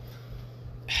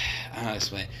 I don't know how to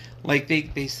explain. Like,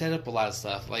 they set up a lot of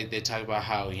stuff. Like, they talk about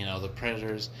how, the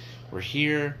predators were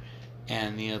here,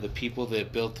 and, the people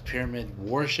that built the pyramid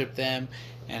worship them,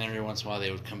 and every once in a while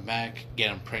they would come back, get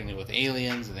them pregnant with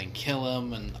aliens, and then kill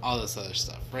them, and all this other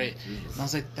stuff, right? Jesus. And I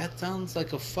was like, that sounds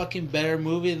like a fucking better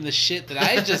movie than the shit that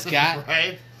I just got.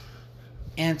 Right?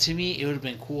 And to me, it would have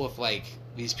been cool if, like,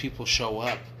 these people show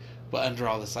up, but under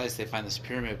all this ice, they find this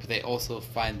pyramid, but they also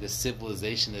find this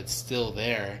civilization that's still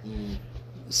there,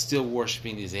 still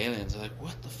worshiping these aliens. They're like,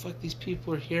 what the fuck? These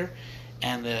people are here?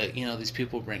 And, these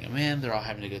people bring them in. They're all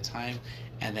having a good time.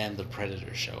 And then the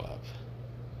predators show up.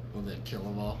 Will they kill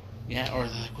them all? Yeah, or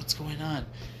they're like, what's going on?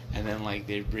 And then, like,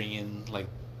 they bring in, like,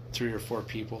 3 or 4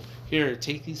 people. Here,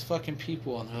 take these fucking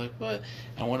people. And they're like, what?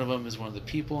 And one of them is one of the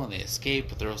people, and they escape,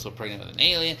 but they're also pregnant with an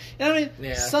alien. You know what I mean?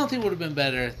 Yeah. Something would have been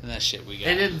better than that shit we got.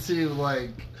 It didn't seem,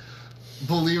 like,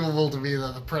 believable to me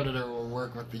that the Predator will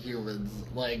work with the humans.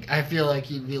 Like, I feel like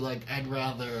he'd be like, I'd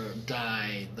rather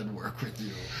die than work with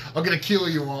you. I'm gonna kill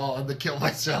you all and then kill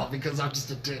myself because I'm just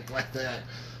a dick like that.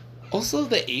 Also,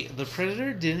 the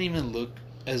Predator didn't even look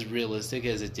as realistic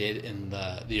as it did in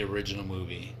the original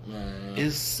movie. Uh,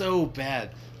 It's so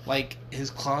bad. Like,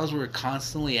 his claws were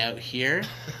constantly out here,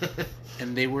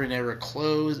 and they were never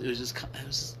closed.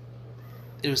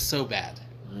 It was so bad.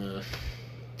 uh,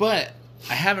 But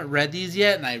I haven't read these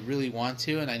yet, and I really want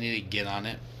to, and I need to get on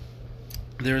it.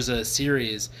 There's a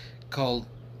series called,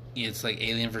 it's like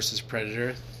Alien versus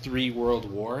Predator, 3 World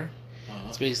War.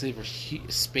 It's basically for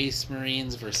space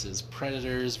marines versus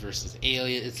predators versus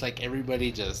aliens. It's like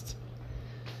everybody just...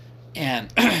 And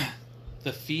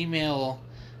the female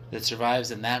that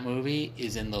survives in that movie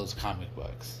is in those comic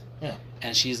books. Yeah.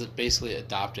 And she's basically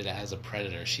adopted as a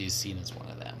predator. She's seen as one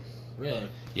of them. Really?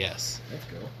 Yes. That's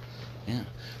cool. Yeah.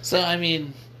 So, I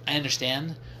mean, I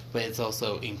understand, but it's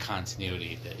also in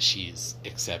continuity that she's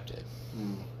accepted.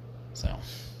 Hmm. So,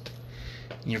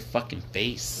 in your fucking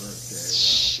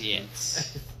face. Okay, well.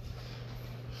 Shit.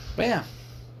 But yeah,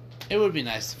 it would be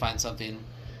nice to find something,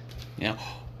 you know.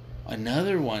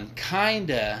 Another one,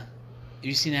 kinda. Have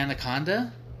you seen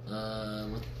Anaconda?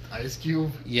 With Ice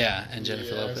Cube? Yeah, and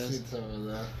Jennifer I've Lopez. seen some of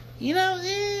that. You know,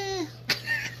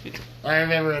 I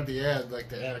remember at the end, like,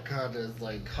 the anaconda is,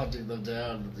 like, hunting them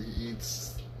down. He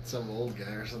eats some old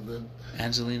guy or something.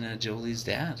 Angelina Jolie's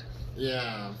dad.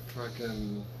 Yeah,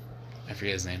 fucking... I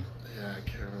forget his name. Yeah, I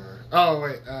can't remember. Oh,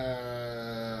 wait,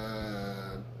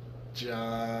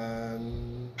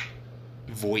 John...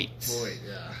 Voight. Boyd,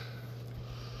 yeah.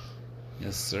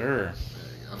 Yes, sir.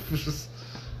 There you go.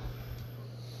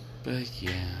 But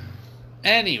yeah.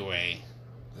 Anyway,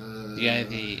 you got Uh,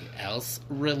 anything else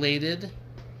related?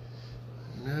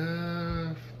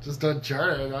 No, just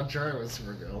Uncharted. Uncharted was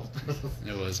super cool.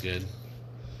 It was good.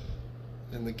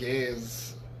 In the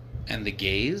games. And the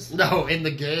gays? No, in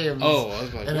the games. Oh, I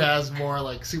was like, it what? has more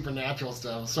like supernatural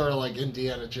stuff, sort of like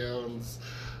Indiana Jones.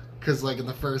 Because like in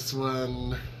the first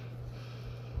one,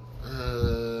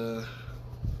 oh,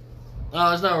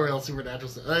 there's no real supernatural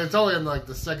stuff. It's only in like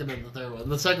the second and the third one. In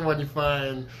the second one, you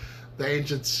find the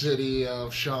ancient city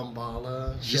of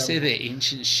Shambhala. Did you say the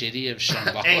ancient shitty of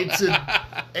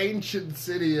Shambhala? ancient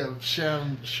city of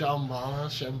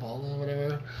Shambhala,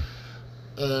 whatever.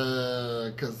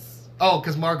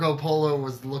 Because Marco Polo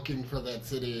was looking for that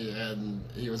city, and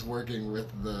he was working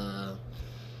with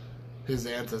his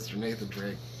ancestor Nathan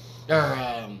Drake,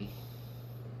 I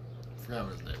forgot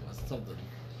what his name was. Something.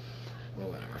 Well,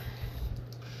 whatever.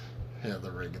 Yeah,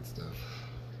 the ring and stuff.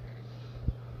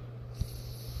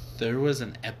 There was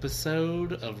an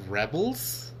episode of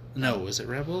Rebels. No, was it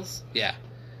Rebels? Yeah.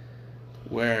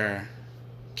 Where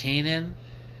Kanan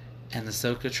and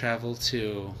Ahsoka travel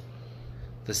to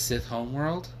the Sith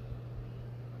homeworld,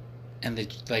 and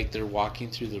they're walking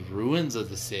through the ruins of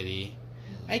the city.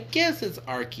 I guess it's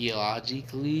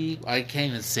archaeologically. I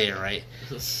can't even say it right.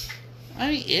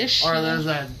 I mean, ish. Or there's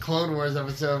that Clone Wars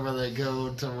episode where they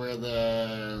go to where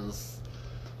there's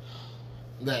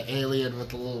that alien with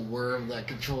the little worm that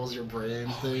controls your brain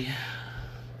thing.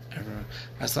 Yeah.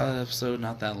 I saw that episode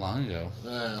not that long ago.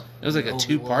 Yeah. It was like a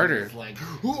two-parter. It's like,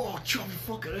 oh, chop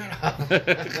your fucking head off.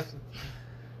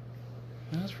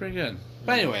 That was pretty good.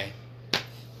 But anyway.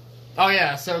 Oh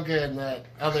yeah, Ahsoka and that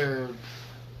other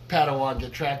Padawan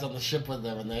get trapped on the ship with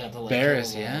them, and they have to like.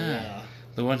 Barris, kill them. yeah.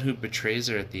 The one who betrays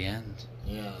her at the end.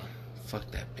 Yeah. Fuck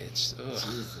that bitch. Ugh.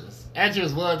 Jesus. And she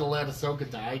was willing to let Ahsoka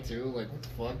die too. Like, what the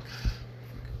fuck?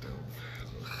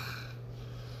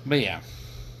 But yeah.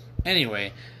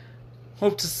 Anyway.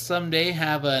 Hope to someday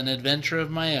have an adventure of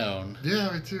my own.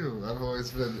 Yeah, me too. I've always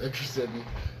been interested in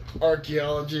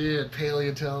archaeology and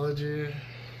paleontology.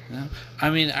 Yeah.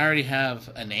 I mean, I already have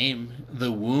a name.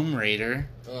 The Womb Raider.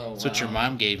 Oh, That's what your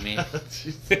mom gave me.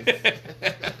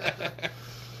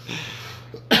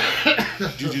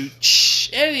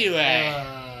 Anyway.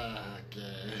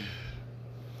 Okay.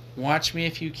 Watch me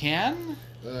if you can.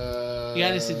 You got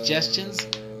any suggestions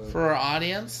for our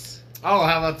audience? Oh,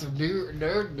 how about some new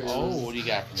nerd news? Oh, what do you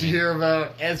got for Did me? you hear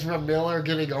about Ezra Miller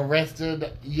getting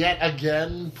arrested yet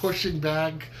again, pushing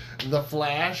back The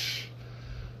Flash?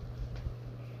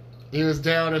 He was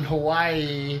down in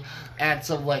Hawaii at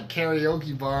some like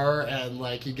karaoke bar, and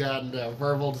like he got into a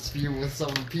verbal dispute with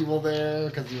some people there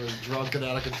because he was drunk and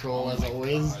out of control as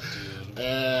always. God, dude.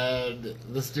 And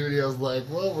the studio's like,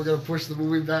 well, we're gonna push the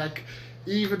movie back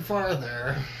even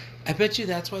farther. I bet you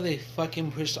that's why they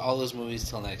fucking pushed all those movies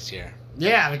till next year.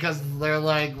 Yeah, because they're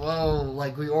like, whoa,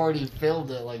 like we already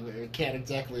filmed it, like we can't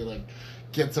exactly like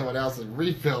get someone else and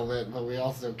refilm it, but we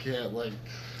also can't like.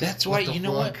 That's why, you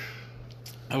know what?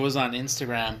 I was on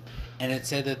Instagram, and it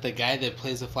said that the guy that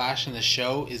plays the Flash in the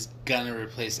show is gonna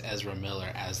replace Ezra Miller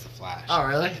as the Flash. Oh,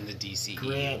 really? In the DCE.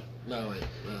 Grant? No, wait.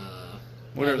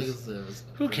 Whatever. It was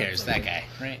Who cares? That guy,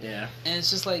 right? Yeah. And it's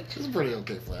just like, He's a pretty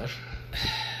okay Flash.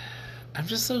 I'm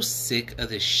just so sick of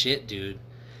this shit, dude.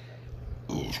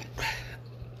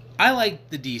 I like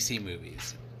the DC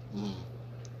movies.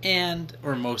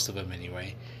 Or most of them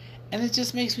anyway. And it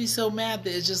just makes me so mad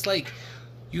that it's just like,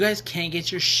 you guys can't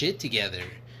get your shit together.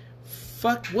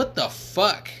 Fuck, what the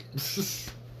fuck?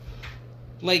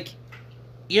 Like,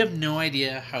 you have no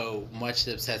idea how much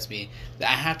it upsets me that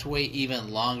I have to wait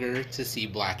even longer to see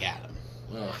Black Adam.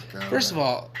 Oh, God. First of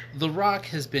all, The Rock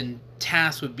has been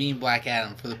tasked with being Black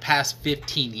Adam for the past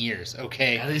 15 years,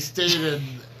 okay? And he stayed in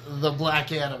the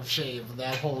Black Adam shape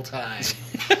that whole time.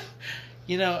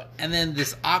 You know, and then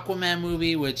this Aquaman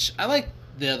movie, which I like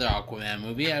the other Aquaman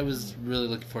movie. I was really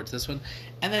looking forward to this one.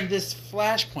 And then this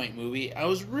Flashpoint movie, I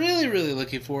was really, really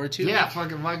looking forward to. Yeah,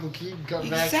 fucking Michael Keaton come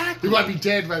back. Exactly. He might be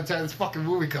dead by the time this fucking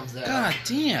movie comes out. God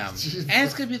damn. Jesus. And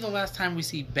it's going to be the last time we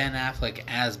see Ben Affleck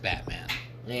as Batman.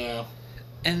 Yeah.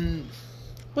 And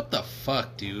what the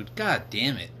fuck, dude? God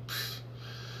damn it.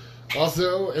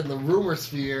 Also, in the rumor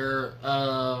sphere,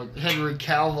 Henry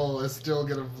Cavill is still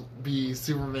going to be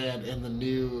Superman in the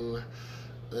new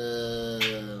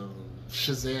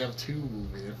Shazam 2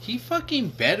 movie. He fucking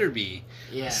better be.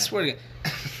 Yeah. I swear to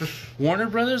God. Warner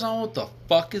Brothers, on what the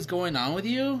fuck is going on with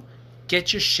you?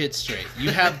 Get your shit straight. You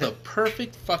have the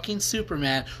perfect fucking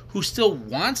Superman who still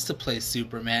wants to play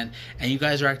Superman, and you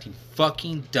guys are acting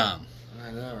fucking dumb.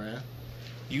 I know, right?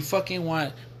 You fucking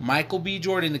want Michael B.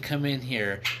 Jordan to come in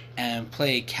here and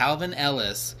play Calvin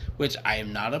Ellis, which I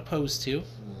am not opposed to.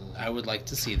 I would like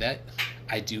to see that.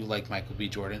 I do like Michael B.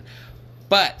 Jordan.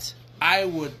 But I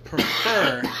would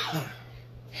prefer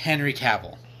Henry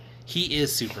Cavill. He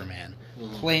is Superman.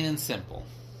 Plain and simple.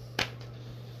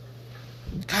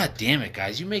 God damn it,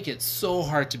 guys. You make it so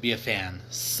hard to be a fan.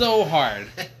 So hard.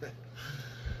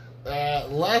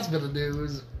 Last bit of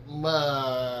news.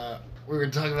 We were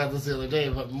talking about this the other day,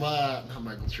 but not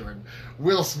Michael Jordan.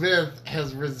 Will Smith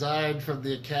has resigned from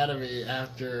the Academy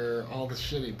after all the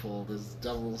shit he pulled, his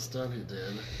double stunt he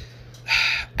did.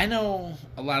 I know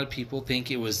a lot of people think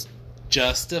it was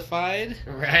justified.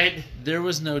 Right? There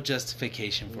was no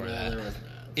justification for that. There was not.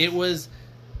 It was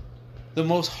the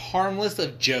most harmless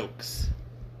of jokes.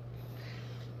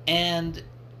 And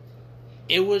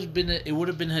it would have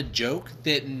been a joke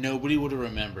that nobody would have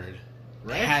remembered.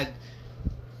 Right?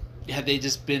 Had they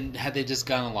just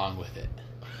gone along with it.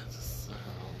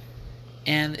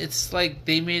 And it's like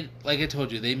like I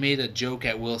told you, they made a joke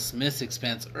at Will Smith's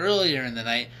expense earlier in the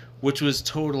night, which was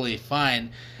totally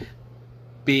fine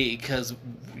because,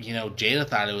 you know, Jada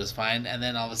thought it was fine, and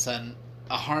then all of a sudden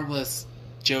a harmless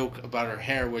joke about her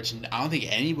hair, which I don't think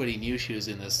anybody knew she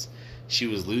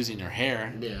was losing her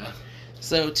hair. Yeah.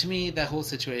 So to me, that whole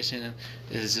situation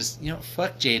is just, you know,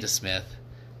 fuck Jada Smith.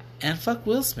 And fuck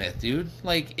Will Smith, dude.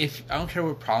 Like, I don't care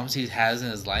what problems he has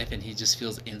in his life and he just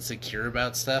feels insecure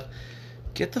about stuff,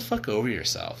 get the fuck over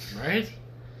yourself. Right?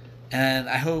 And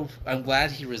I'm glad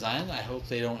he resigned. I hope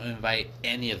they don't invite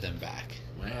any of them back.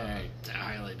 I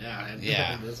highly doubt it.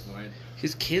 Yeah. At this point.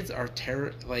 His kids are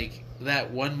like, that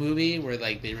one movie where,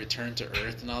 like, they return to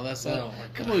Earth and all that stuff. Oh my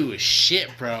God. That movie was shit,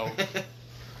 bro.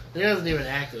 He doesn't even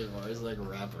act anymore. He's like a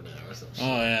rapper now or something.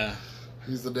 Oh, yeah.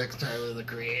 He's the next Tyler, the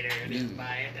Creator, in his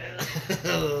mind.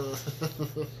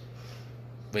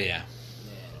 But yeah.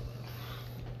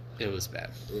 It was bad.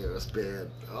 It was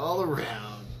bad all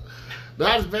around.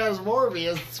 Not as bad as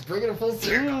Morbius. It's bringing it full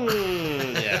circle.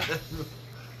 Yeah.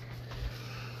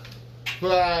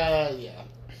 But, yeah.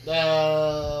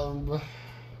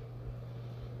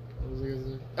 What was I going to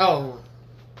say? Oh,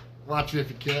 watch it if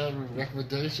you can.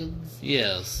 Recommendations?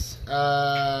 Yes.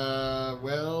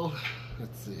 Well,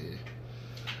 let's see.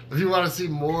 If you want to see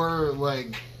more,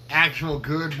 like, actual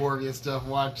good Morbius stuff,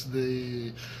 watch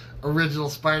the original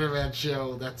Spider-Man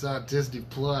show that's on Disney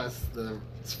Plus, the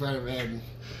Spider-Man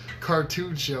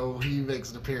cartoon show. He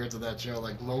makes an appearance in that show,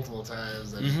 like, multiple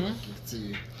times, and like, you can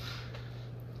see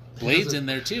Blade's in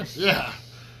there, too. Yeah.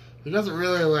 He doesn't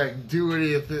really, like, do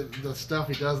any of the stuff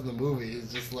he does in the movie.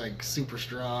 He's just, like, super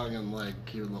strong and, like,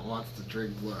 he wants to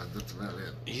drink blood. That's about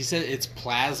it. He said it's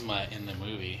plasma in the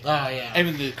movie. Oh, yeah. I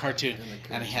mean, the cartoon.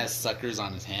 And he has suckers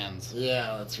on his hands.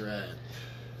 Yeah, that's right.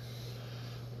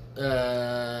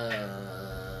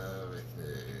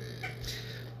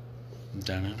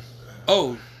 Don't know.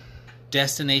 Oh,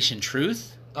 Destination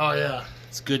Truth? Oh, yeah.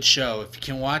 It's a good show. If you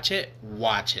can watch it,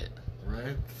 watch it.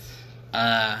 Right?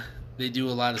 They do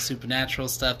a lot of supernatural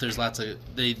stuff.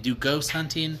 They do ghost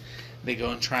hunting. They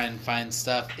go and try and find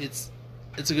stuff. It's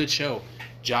a good show.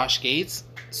 Josh Gates,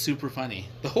 super funny.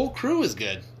 The whole crew is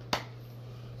good.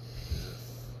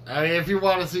 I mean, if you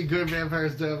want to see good vampire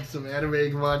stuff, some anime you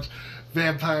can watch,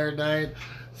 Vampire Knight,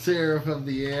 Seraph of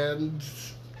the End,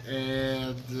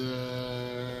 and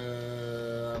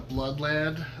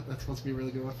Bloodland. That's supposed to be a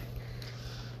really good one.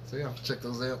 So yeah, check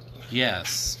those out.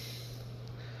 Yes.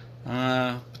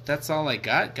 But that's all I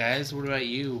got, guys. What about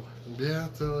you? Yeah,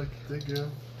 that's all I can think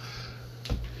of.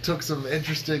 Took some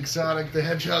interesting Sonic the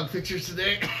Hedgehog pictures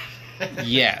today.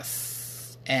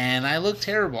 Yes. And I look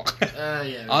terrible.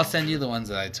 Yeah. I'll send you the ones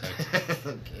that I took.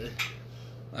 Okay.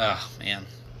 Oh, man.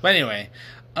 But anyway,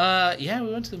 yeah,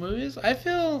 we went to the movies. I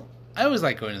always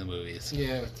like going to the movies.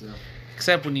 Yeah,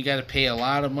 Except when you got to pay a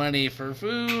lot of money for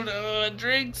food and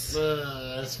drinks.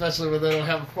 especially when they don't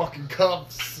have fucking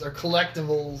cups or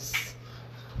collectibles.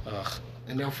 Ugh.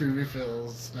 And no free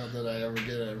refills. Not that I ever get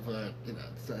it, but, you know,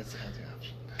 it's nice to have the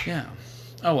option. Yeah.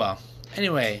 Oh, well.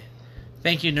 Anyway,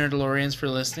 thank you, Nerdalorians, for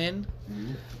listening.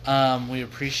 Mm-hmm. We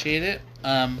appreciate it.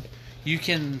 You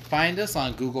can find us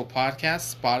on Google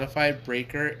Podcasts, Spotify,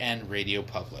 Breaker, and Radio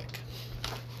Public.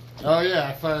 Oh, yeah,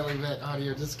 I finally met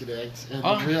Audio Disconnect in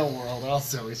the real world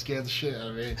also. He scared the shit out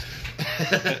of me.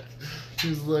 He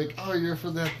was like, oh, you're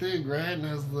from that thing, right? And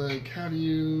I was like, how do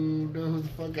you know who the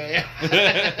fuck I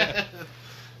am?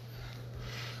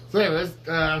 So anyways,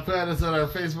 find us on our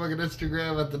Facebook and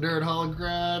Instagram at the Nerd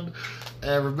Hologram.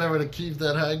 And remember to keep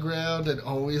that high ground and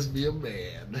always be a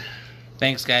man.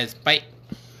 Thanks, guys. Bye.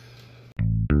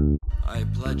 I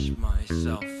pledge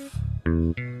myself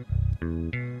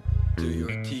to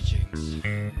your teachings.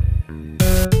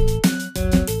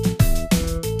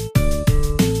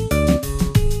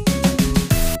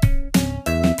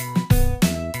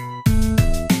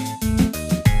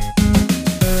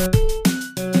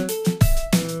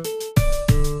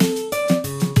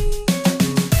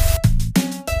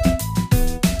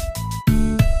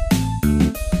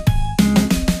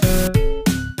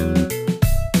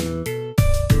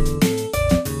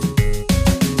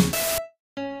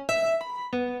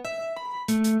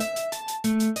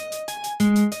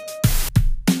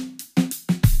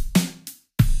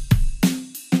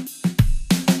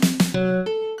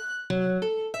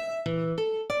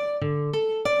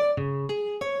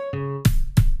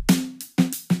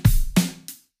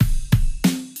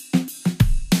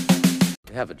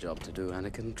 You have a job to do,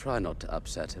 Anakin. Try not to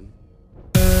upset him.